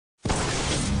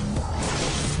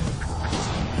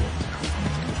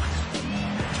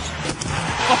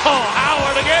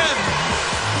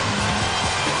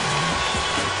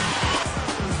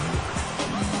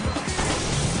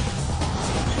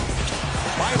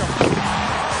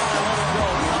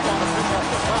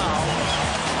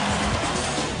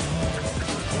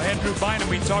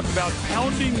we talk about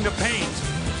pounding the paint,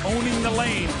 owning the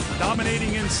lane,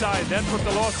 dominating inside. That's what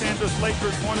the Los Angeles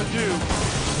Lakers want to do.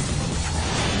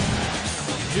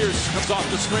 Pierce comes off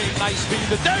the screen, nice feed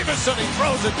to Davis, and he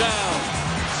throws it down.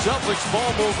 Celtics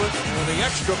ball movement and the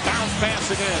extra bounce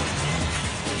pass again.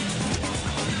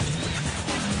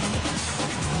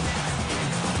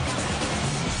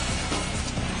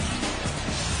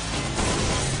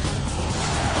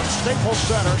 Staples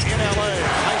Center in LA.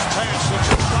 Nice pass. It's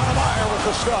Stoudemire with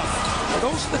the stuff.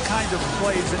 Those are the kind of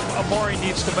plays that Amari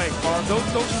needs to make, Marv. Those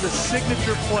are the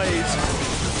signature plays.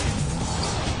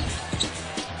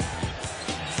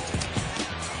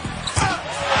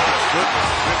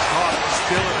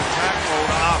 Still in attack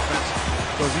mode on offense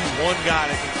because he's one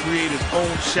guy that can create his own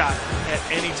shot at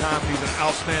any time. He's an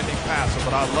outstanding passer,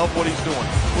 but I love what he's doing.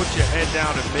 Put your head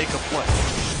down and make a play.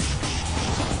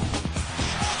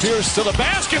 Pierce to the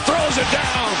basket, throws it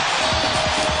down.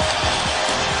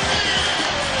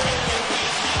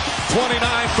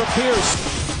 29 for Pierce.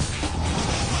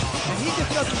 And he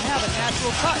just doesn't have a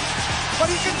natural touch, but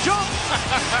he can jump.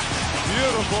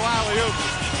 Beautiful alley-oop.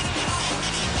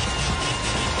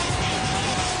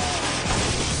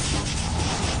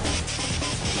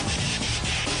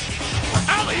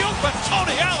 Alley-oop, and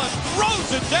Tony Allen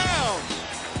throws it down.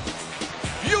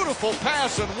 Beautiful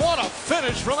pass, and what a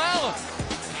finish from Allen.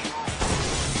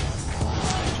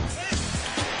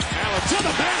 Allen to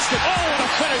the basket. Oh, what a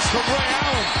finish from Ray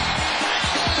Allen.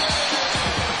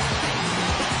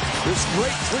 This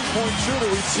great three-point shooter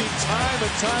we've seen time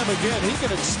and time again. He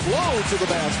can explode to the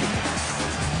basket.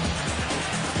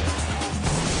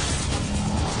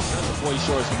 Boy,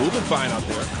 sure is moving fine out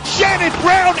there. Shannon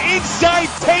Brown inside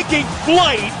taking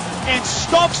flight and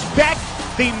stuffs back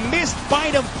the missed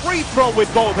Bynum free throw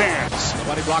with both hands.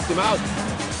 Nobody blocked him out.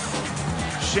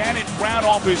 Shannon Brown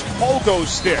off his pogo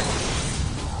stick.